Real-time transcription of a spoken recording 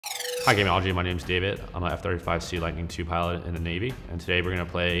Hi Gamology, my name's David. I'm an F-35C Lightning II pilot in the Navy, and today we're gonna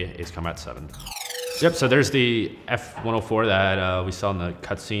play Ace Combat 7. Yep, so there's the F-104 that we saw in the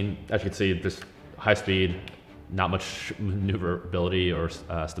cutscene. As you can see, just high speed, not much maneuverability or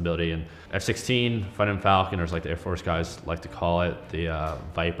stability. And F-16, Fighting Falcon, or as like the Air Force guys like to call it, the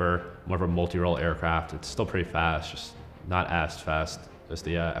Viper, more of a multi-role aircraft. It's still pretty fast, just not as fast as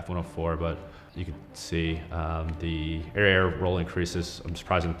the F-104, but you can see the air-air roll increases. I'm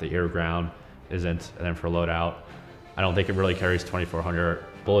surprised that the air-ground isn't. And then for loadout, I don't think it really carries 2,400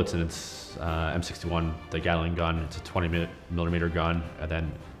 bullets in its M61, the Gatling gun. It's a 20-millimeter gun. And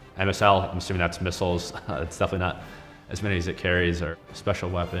then MSL, I'm assuming that's missiles. It's definitely not as many as it carries. Or special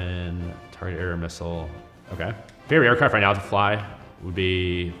weapon, target air missile. Okay. Favorite aircraft right now to fly would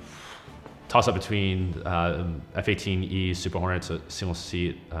be toss up between F-18E Super Hornet, it's a single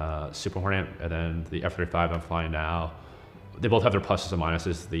seat Super Hornet, and then the F-35 I'm flying now. They both have their pluses and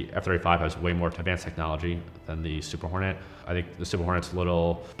minuses. The F-35 has way more advanced technology than the Super Hornet. I think the Super Hornet's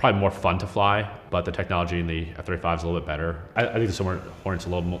probably more fun to fly, but the technology in the F-35 is a little bit better. I think the Super Hornet's a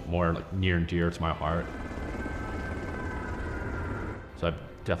little more like near and dear to my heart. So I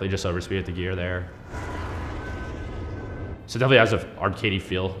definitely just overspeeded the gear there. So it definitely has an arcadey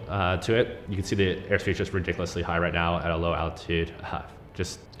feel to it. You can see the airspeed is just ridiculously high right now at a low altitude.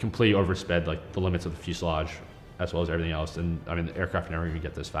 Just completely oversped like the limits of the fuselage as well as everything else. And I mean, the aircraft never even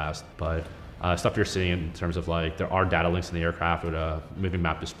get this fast. But stuff you're seeing in terms of like, there are data links in the aircraft with a moving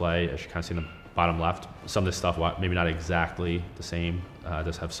map display, as you kind of see in the bottom left. Some of this stuff, maybe not exactly the same,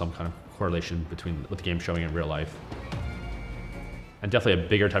 does have some kind of correlation between what the game's showing in real life. And definitely a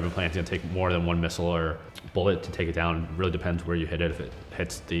bigger type of plane is going to take more than one missile or bullet to take it down. It really depends where you hit it. If it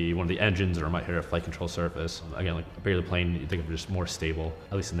hits one of the engines, or it might hit a flight control surface. Again, like a bigger the plane, you think of it just more stable,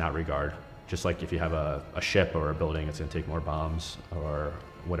 at least in that regard. Just like if you have a ship or a building, it's going to take more bombs or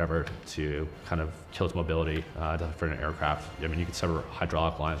whatever to kind of kill its mobility. For an aircraft, I mean, you could sever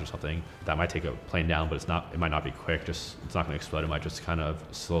hydraulic lines or something that might take a plane down, but it might not be quick. It's not going to explode. It might just kind of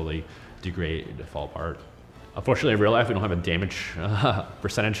slowly degrade and fall apart. Unfortunately, in real life, we don't have a damage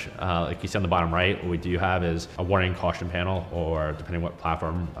percentage. Like you see on the bottom right, what we do have is a warning caution panel, or depending what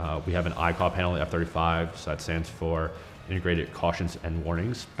platform, we have an ICAW panel, the F-35, so that stands for Integrated Cautions and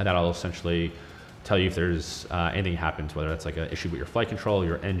Warnings. And that'll essentially tell you if there's anything happens, whether it's like an issue with your flight control,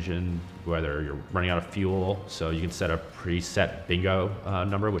 your engine, whether you're running out of fuel. So you can set a preset bingo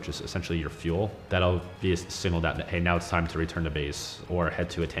number, which is essentially your fuel. That'll be a signal that, hey, now it's time to return to base or head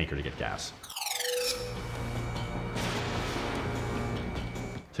to a tanker to get gas.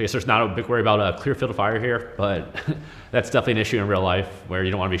 So I guess there's not a big worry about a clear field of fire here, but that's definitely an issue in real life where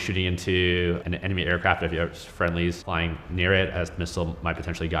you don't want to be shooting into an enemy aircraft if you have friendlies flying near it, as the missile might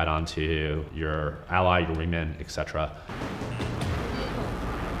potentially guide onto your ally, your wingman, etc.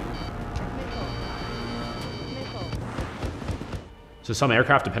 So some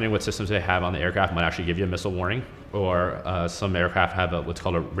aircraft, depending on what systems they have on the aircraft, might actually give you a missile warning, or some aircraft have what's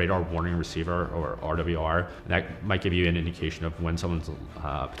called a radar warning receiver, or RWR, and that might give you an indication of when someone's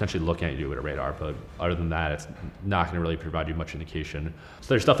potentially looking at you with a radar, but other than that, it's not going to really provide you much indication. So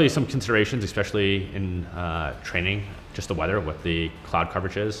there's definitely some considerations, especially in training, just the weather, what the cloud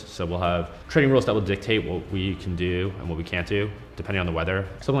coverage is. So we'll have training rules that will dictate what we can do and what we can't do, depending on the weather.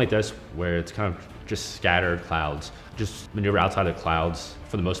 Something like this, where it's kind of just scattered clouds, just maneuver outside of the clouds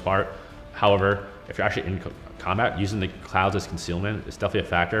for the most part. However, if you're actually in combat, using the clouds as concealment is definitely a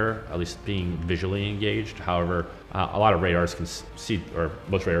factor, at least being visually engaged. However, a lot of radars can see, or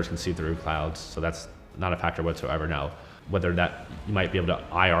most radars can see through clouds, so that's not a factor whatsoever. Now, whether that, you might be able to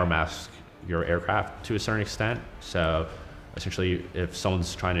IR mask your aircraft to a certain extent. So essentially, if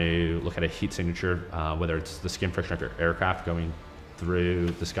someone's trying to look at a heat signature, whether it's the skin friction of your aircraft going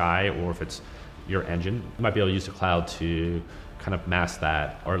through the sky, or if it's your engine, you might be able to use the cloud to kind of mask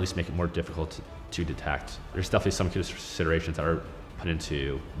that, or at least make it more difficult to detect. There's definitely some considerations that are put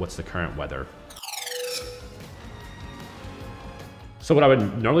into what's the current weather. So what I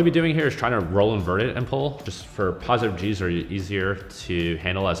would normally be doing here is trying to roll inverted and pull. Just for positive Gs are easier to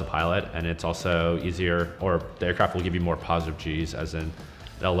handle as a pilot, and it's also easier, or the aircraft will give you more positive Gs, as in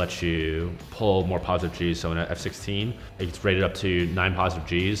they'll let you pull more positive Gs. So in an F-16, it gets rated up to 9 positive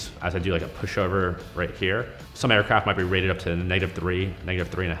Gs, as I do like a pushover right here. Some aircraft might be rated up to -3,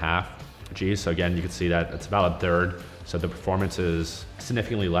 -3.5 Gs. So again, you can see that it's about a third. So the performance is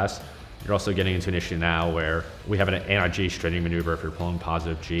significantly less. You're also getting into an issue now where we have an anti-G straining maneuver if you're pulling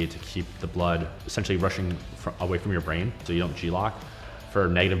positive G to keep the blood essentially rushing away from your brain, so you don't G-lock. For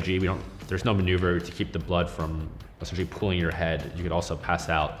negative G, there's no maneuver to keep the blood from essentially pulling your head, you could also pass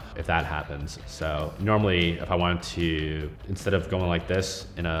out if that happens. So normally if I wanted to, instead of going like this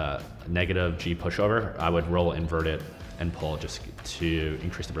in a negative G pushover, I would roll inverted and pull just to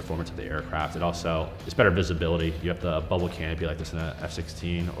increase the performance of the aircraft. It also is better visibility. You have the bubble canopy like this in a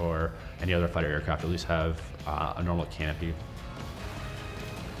F-16 or any other fighter aircraft, at least have a normal canopy.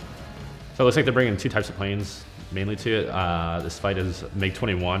 So it looks like they're bringing two types of planes mainly to it. This fight is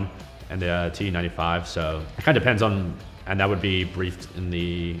MiG-21 and the Tu-95. So it kind of depends on, and that would be briefed in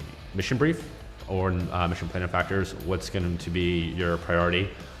the mission brief or in mission planning factors, what's going to be your priority,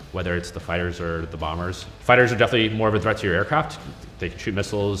 whether it's the fighters or the bombers. Fighters are definitely more of a threat to your aircraft. They can shoot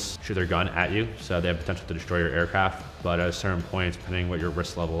missiles, shoot their gun at you, so they have potential to destroy your aircraft. But at a certain point, depending what your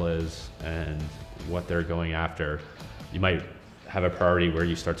risk level is and what they're going after, you might have a priority where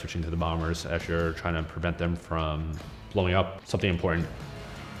you start switching to the bombers as you're trying to prevent them from blowing up something important.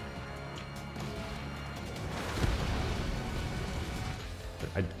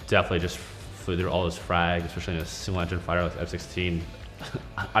 I definitely just flew through all those frags, especially in a single engine fighter like F-16.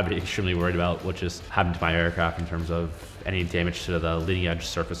 I'd be extremely worried about what just happened to my aircraft in terms of any damage to the leading edge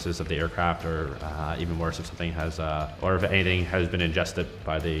surfaces of the aircraft, or even worse if something has, or if anything has been ingested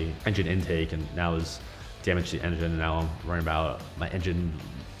by the engine intake and now is damaged the engine, and now I'm worrying about my engine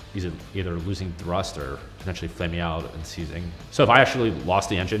either losing thrust or potentially flaming out and seizing. So if I actually lost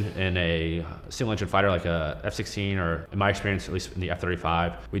the engine in a single engine fighter like a F-16, or in my experience, at least in the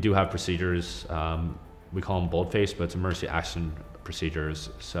F-35, we do have procedures, we call them boldface, but it's emergency action procedures.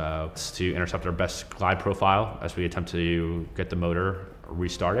 So it's to intercept our best glide profile as we attempt to get the motor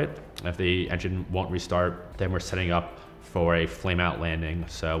restarted. If the engine won't restart, then we're setting up for a flame out landing.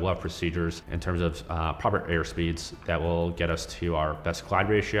 So we'll have procedures in terms of proper airspeeds that will get us to our best glide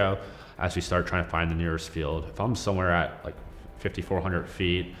ratio as we start trying to find the nearest field. If I'm somewhere at like 5,400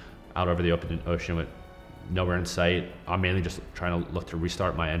 feet out over the open ocean with nowhere in sight, I'm mainly just trying to look to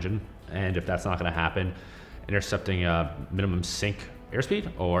restart my engine. And if that's not gonna happen, intercepting a minimum sync airspeed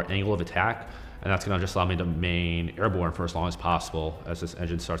or angle of attack, and that's gonna just allow me to remain airborne for as long as possible as this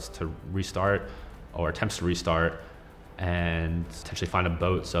engine starts to restart or attempts to restart, and potentially find a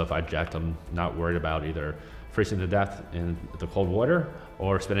boat. So if I eject, I'm not worried about either freezing to death in the cold water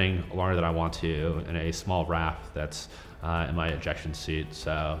or spending longer than I want to in a small raft that's in my ejection seat.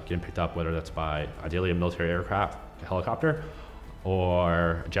 So getting picked up, whether that's by ideally a military aircraft, a helicopter,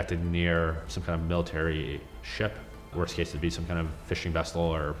 or ejected near some kind of military ship. Worst case, it'd be some kind of fishing vessel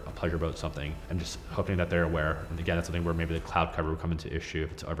or a pleasure boat, something, and just hoping that they're aware. And again, that's something where maybe the cloud cover would come into issue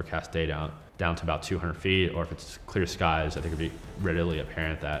if it's overcast day down to about 200 feet, or if it's clear skies. I think it'd be readily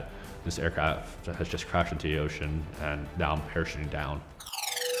apparent that this aircraft has just crashed into the ocean and now I'm parachuting down.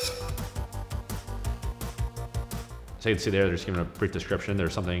 So you can see there, they're just giving a brief description.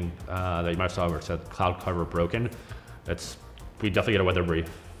 There's something that you might have saw where it said cloud cover broken. We definitely get a weather brief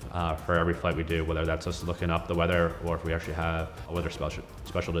for every flight we do, whether that's us looking up the weather or if we actually have a weather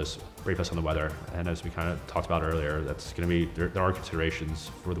specialist brief us on the weather. And as we kind of talked about earlier, that's going to be, there are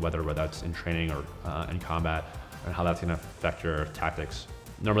considerations for the weather, whether that's in training or in combat, and how that's going to affect your tactics.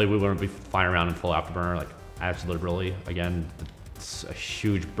 Normally we wouldn't be flying around in full afterburner like as liberally. Again, it's a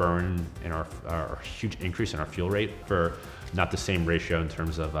huge burn in our huge increase in our fuel rate for not the same ratio in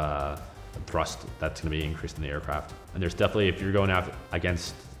terms of thrust that's going to be increased in the aircraft. And there's definitely, if you're going out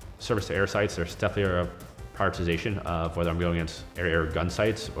against surface-to-air sites, there's definitely a prioritization of whether I'm going against air-to-air gun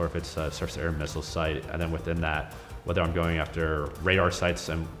sites or if it's a surface-to-air missile site. And then within that, whether I'm going after radar sites.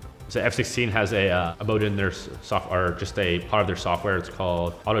 And so F-16 has a mode in their software, or just a part of their software. It's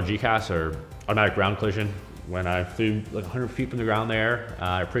called auto GCAS, or automatic ground collision. When I flew like 100 feet from the ground there,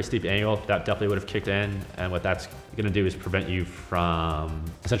 a pretty steep angle, that definitely would have kicked in. And what that's going to do is prevent you from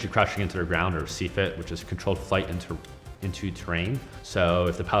essentially crashing into the ground, or CFIT, which is controlled flight into terrain. So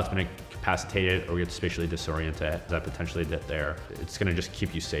if the pilot's been incapacitated or gets spatially disoriented, as I potentially did there, it's going to just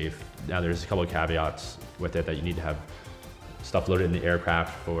keep you safe. Now there's a couple of caveats with it, that you need to have stuff loaded in the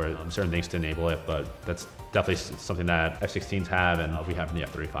aircraft for certain things to enable it, but that's definitely something that F-16s have, and we have in the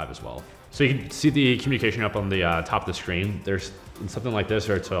F-35 as well. So you can see the communication up on the top of the screen. There's something like this,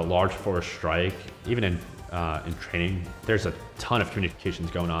 or it's a large force strike. Even in training, there's a ton of communications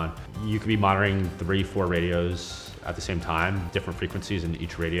going on. You could be monitoring 3-4 radios at the same time, different frequencies in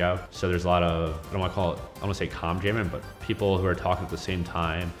each radio. So there's a lot of, I don't want to say comm jamming, but people who are talking at the same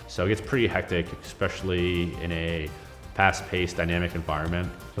time. So it gets pretty hectic, especially in a fast-paced, dynamic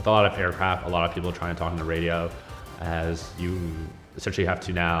environment. With a lot of aircraft, a lot of people trying to talk on the radio, as you essentially have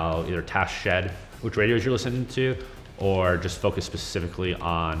to now either task shed which radios you're listening to, or just focus specifically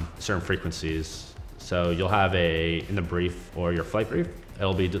on certain frequencies. So you'll have in the brief or your flight brief,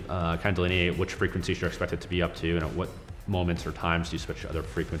 It'll be kind of delineate which frequencies you're expected to be up to and at what moments or times you switch to other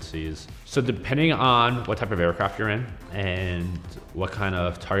frequencies. So depending on what type of aircraft you're in and what kind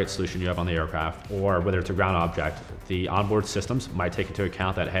of target solution you have on the aircraft, or whether it's a ground object, the onboard systems might take into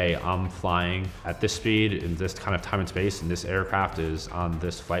account that, hey, I'm flying at this speed in this kind of time and space, and this aircraft is on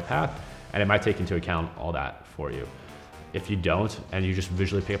this flight path, and it might take into account all that for you. If you don't, and you just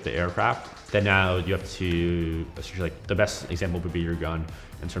visually pick up the aircraft, then now you have to, essentially, like, the best example would be your gun,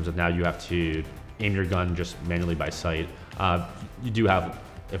 in terms of now you have to aim your gun just manually by sight. You do have,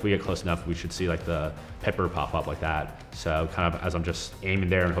 if we get close enough, we should see like the pepper pop up like that. So kind of as I'm just aiming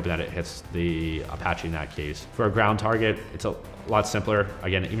there and hoping that it hits the Apache in that case. For a ground target, it's a lot simpler.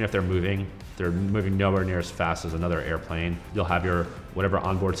 Again, even if they're moving nowhere near as fast as another airplane. You'll have your whatever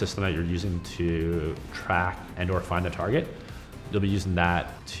onboard system that you're using to track and or find the target. You'll be using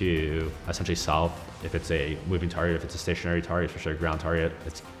that to essentially solve if it's a moving target, if it's a stationary target, especially a ground target.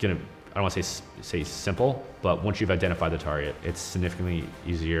 It's gonna, I don't want to say simple, but once you've identified the target, it's significantly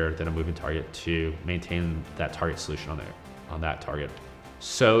easier than a moving target to maintain that target solution on that target.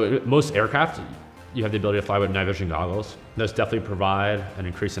 So most aircraft, you have the ability to fly with night vision goggles. Those definitely provide an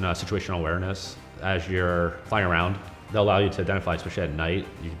increase in situational awareness as you're flying around. They'll allow you to identify, especially at night,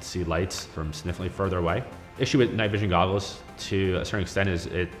 you can see lights from significantly further away. Issue with night vision goggles to a certain extent is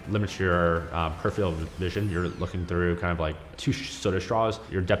it limits your peripheral vision. You're looking through kind of like two soda straws.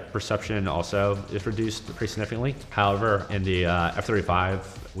 Your depth perception also is reduced pretty significantly. However, in the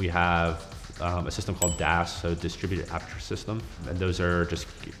F-35, we have a system called DAS, so Distributed Aperture System. And those are just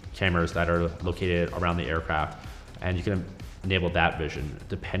cameras that are located around the aircraft. And you can enable that vision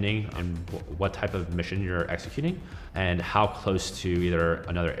depending on what type of mission you're executing and how close to either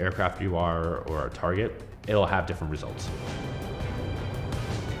another aircraft you are or a target. It'll have different results.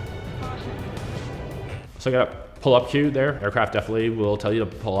 So I got a pull-up cue there. Aircraft definitely will tell you to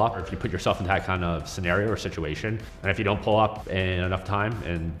pull up if you put yourself in that kind of scenario or situation. And if you don't pull up in enough time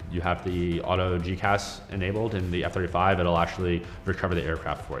and you have the auto GCAS enabled in the F-35, it'll actually recover the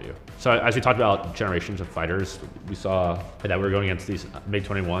aircraft for you. So as we talked about generations of fighters, we saw that we were going against these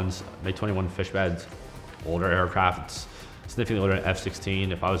MiG-21s, MiG-21 fish beds, older aircraft. It's significantly older than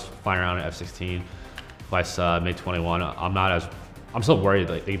F-16. If I was flying around an F-16, if I saw MiG-21, I'm still worried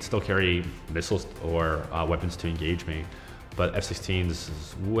that they can still carry missiles or weapons to engage me. But F-16s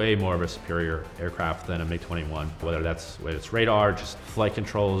is way more of a superior aircraft than a MiG-21, whether it's radar, just flight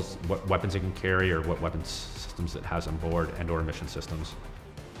controls, what weapons it can carry, or what weapons systems it has on board, and or mission systems.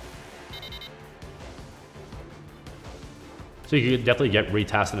 So you could definitely get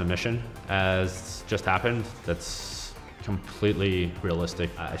retasked in a mission, as just happened. That's completely realistic,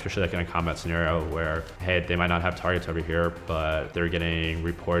 especially like in a combat scenario where, hey, they might not have targets over here, but they're getting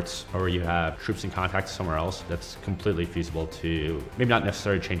reports, or you have troops in contact somewhere else. That's completely feasible to maybe not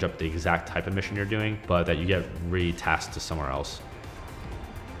necessarily change up the exact type of mission you're doing, but that you get retasked to somewhere else.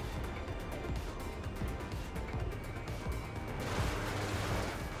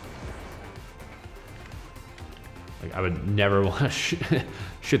 Like, I would never want to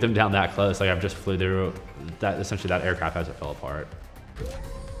shoot them down that close. Like, I've just flew through that, essentially that aircraft as it fell apart.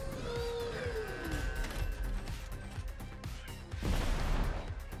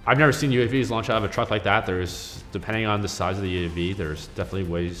 I've never seen UAVs launch out of a truck like that. Depending on the size of the UAV, there's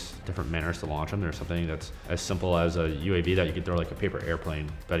definitely different manners to launch them. There's something that's as simple as a UAV that you could throw like a paper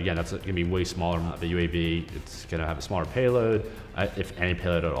airplane. But again, that's gonna be way smaller than the UAV. It's gonna have a smaller payload, if any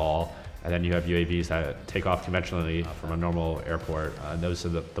payload at all. And then you have UAVs that take off conventionally from a normal airport. Those are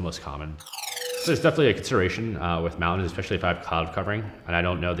the most common. So there's definitely a consideration with mountains, especially if I have cloud covering and I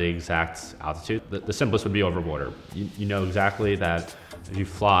don't know the exact altitude. The simplest would be over water. You know exactly that if you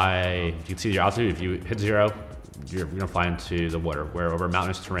fly, you can see your altitude. If you hit zero, you're gonna fly into the water. Where over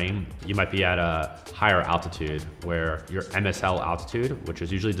mountainous terrain, you might be at a higher altitude where your MSL altitude, which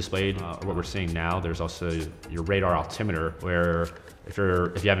is usually displayed, what we're seeing now, there's also your radar altimeter, where if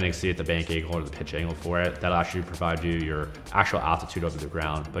you haven't exceeded the bank angle or the pitch angle for it, that'll actually provide you your actual altitude over the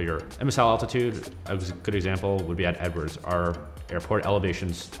ground. But your MSL altitude, a good example would be at Edwards. Our airport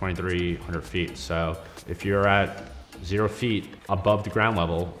elevation's 2,300 feet. So if you're at 0 feet above the ground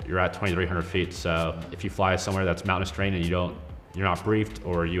level, you're at 2,300 feet. So if you fly somewhere that's mountainous terrain and you're not briefed,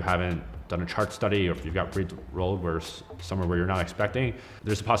 or you haven't done a chart study, or if you've got briefed rolled somewhere where you're not expecting,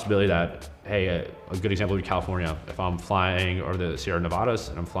 there's a possibility that, hey, a good example would be California. If I'm flying over the Sierra Nevadas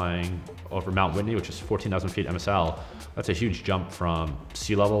and I'm flying over Mount Whitney, which is 14,000 feet MSL, that's a huge jump from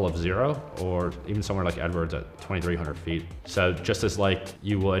sea level of 0, or even somewhere like Edwards at 2,300 feet. So just as like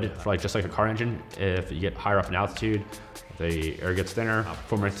you would for just like a car engine, if you get higher up in altitude, the air gets thinner,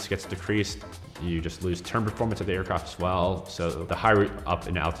 performance gets decreased. You just lose turn performance of the aircraft as well. So the higher up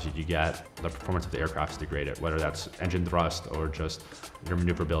in altitude you get, the performance of the aircraft is degraded, whether that's engine thrust or just your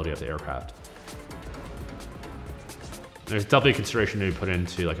maneuverability of the aircraft. There's definitely a consideration to be put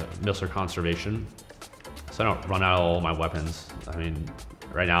into like a missile conservation, so I don't run out of all my weapons. I mean,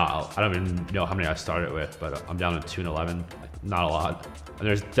 right now, I don't even know how many I started with, but I'm down to 2 and 11, not a lot. And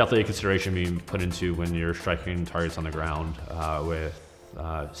there's definitely a consideration being put into when you're striking targets on the ground with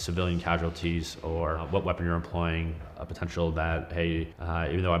civilian casualties, or what weapon you're employing, a potential that, hey,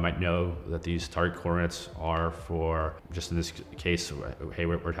 even though I might know that these target coordinates are for, just in this case, hey,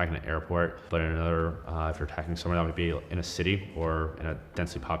 we're attacking an airport, but in another, if you're attacking somewhere that might be in a city or in a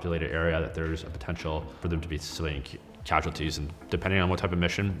densely populated area, that there's a potential for them to be civilian casualties. And depending on what type of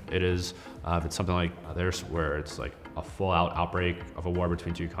mission it is, if it's something like theirs where it's like a full-out outbreak of a war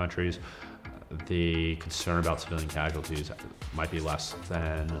between two countries, the concern about civilian casualties might be less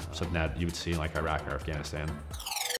than something that you would see in like Iraq or Afghanistan.